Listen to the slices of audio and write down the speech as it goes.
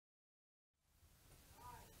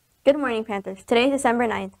Good morning, Panthers. Today is December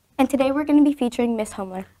 9th. And today we're going to be featuring Miss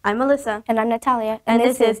Homeler. I'm Melissa. And I'm Natalia. And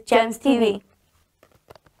this is GEMS TV.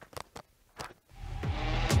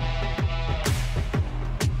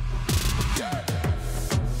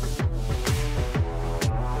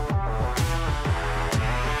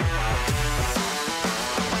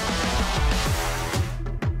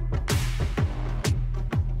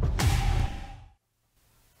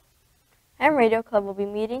 AM Radio Club will be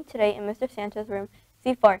meeting today in Mr. Santos' room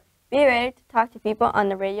C4. Be ready to talk to people on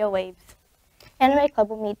the radio waves. Anime Club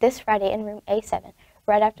will meet this Friday in room A7,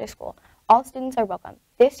 right after school. All students are welcome.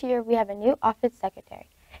 This year we have a new office secretary.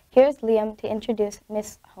 Here's Liam to introduce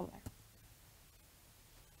Miss Homeler.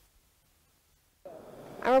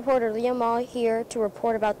 I'm reporter Liam Mall here to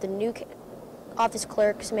report about the new office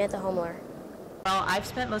clerk, Samantha Homeler. Well, I've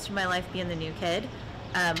spent most of my life being the new kid.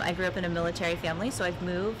 I grew up in a military family, so I've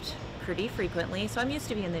moved pretty frequently, so I'm used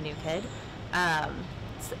to being the new kid.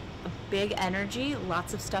 It's a big energy,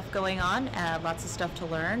 lots of stuff going on, lots of stuff to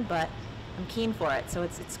learn, but I'm keen for it, so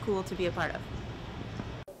it's cool to be a part of.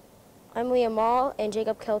 I'm Liam Mall and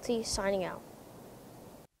Jacob Kelty signing out.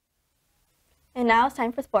 And now it's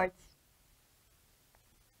time for sports.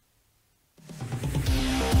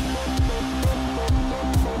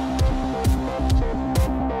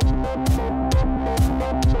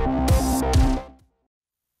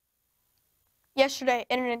 Yesterday,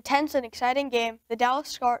 in an intense and exciting game, the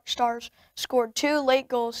Dallas Stars scored 2 late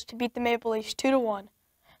goals to beat the Maple Leafs 2-1.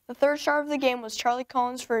 The third star of the game was Charlie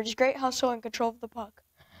Collins for his great hustle and control of the puck.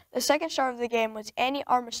 The second star of the game was Annie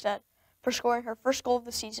Armistead for scoring her first goal of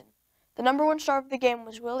the season. The number 1 star of the game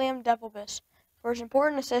was William Devilbus for his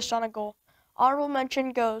important assist on a goal. Honorable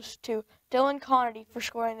mention goes to Dylan Connolly for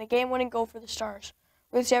scoring the game-winning goal for the Stars.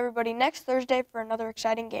 We'll see everybody next Thursday for another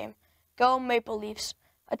exciting game. Go Maple Leafs!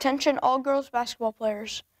 Attention all girls basketball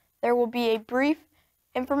players. There will be a brief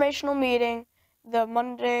informational meeting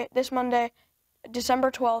this Monday,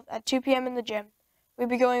 December 12th at 2 p.m. in the gym. We'll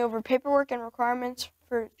be going over paperwork and requirements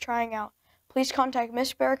for trying out. Please contact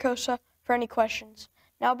Ms. Barracosa for any questions.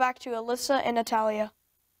 Now back to Alyssa and Natalia.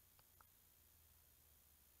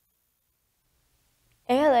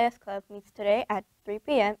 ALAS Club meets today at 3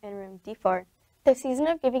 p.m. in room D4. The season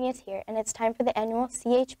of giving is here, and it's time for the annual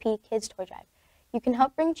CHP Kids Toy Drive. You can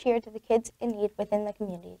help bring cheer to the kids in need within the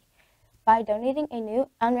community by donating a new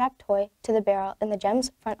unwrapped toy to the barrel in the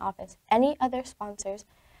GEMS front office, any other sponsors,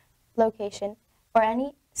 location, or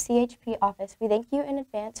any CHP office. We thank you in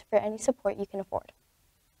advance for any support you can afford.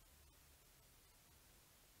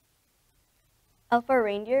 Elf or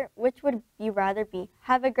reindeer, which would you rather be?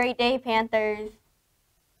 Have a great day, Panthers!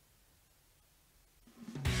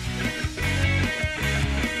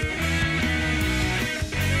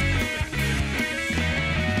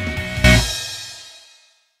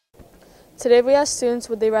 Today we asked students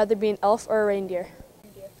would they rather be an elf or a reindeer.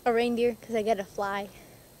 A reindeer, because I get to fly.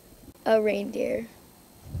 A reindeer.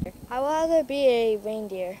 I'd rather be a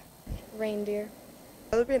reindeer. Reindeer.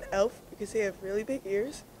 I'd rather be an elf because they have really big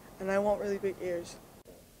ears, and I want really big ears.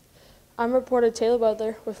 I'm reporter Taylor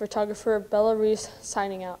Butler with photographer Bella Reese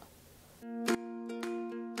signing out.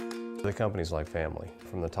 The company's like family,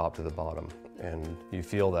 from the top to the bottom, and you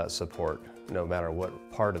feel that support no matter what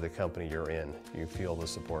part of the company you're in. You feel the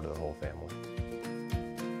support of the whole family.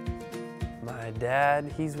 My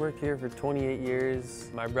dad, he's worked here for 28 years.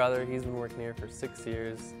 My brother, he's been working here for 6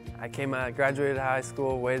 years. I graduated high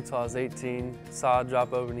school, waited until I was 18, saw a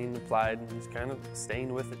job opening, and applied, and just kind of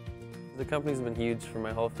staying with it. The company's been huge for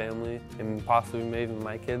my whole family, and possibly maybe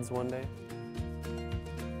my kids one day.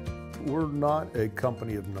 We're not a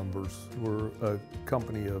company of numbers, we're a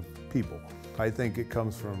company of people. I think it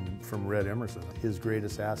comes from Red Emerson. His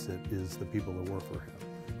greatest asset is the people that work for him.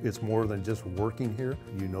 It's more than just working here.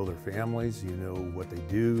 You know their families, you know what they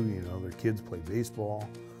do, you know their kids play baseball.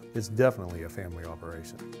 It's definitely a family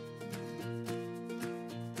operation.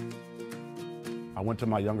 I went to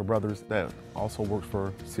my younger brother's that also works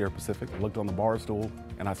for Sierra Pacific. I looked on the bar stool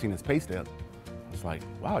and I seen his pay stub. I was like,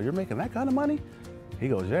 wow, you're making that kind of money? He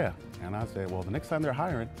goes, yeah. And I said, well, the next time they're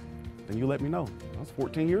hiring, then you let me know. That was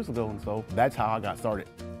 14 years ago, and so that's how I got started.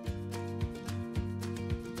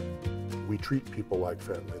 We treat people like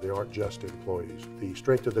family. They aren't just employees. The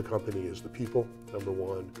strength of the company is the people, number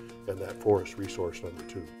 1, and that forest resource, number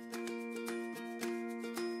 2.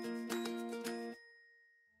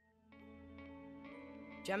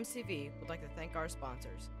 GEMS TV would like to thank our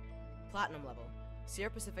sponsors. Platinum Level, Sierra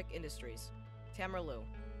Pacific Industries, Tamerloo.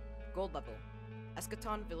 Gold Level,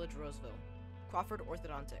 Eschaton Village Roseville, Crawford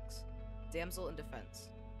Orthodontics, Damsel in Defense.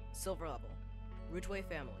 Silver Level, Ridgeway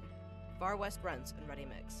Family, Far West Rents and Ready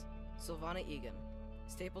Mix, Sylvana Egan,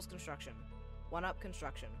 Staples Construction, One Up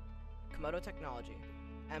Construction, Komodo Technology,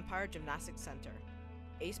 Empire Gymnastics Center,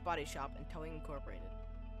 Ace Body Shop and Towing Incorporated,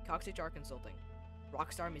 Cox HR Consulting,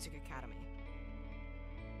 Rockstar Music Academy.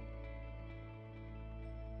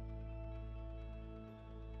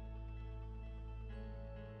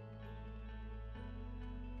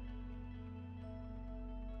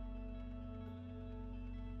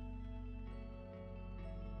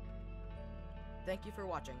 Thank you for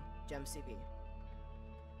watching GEMS TV.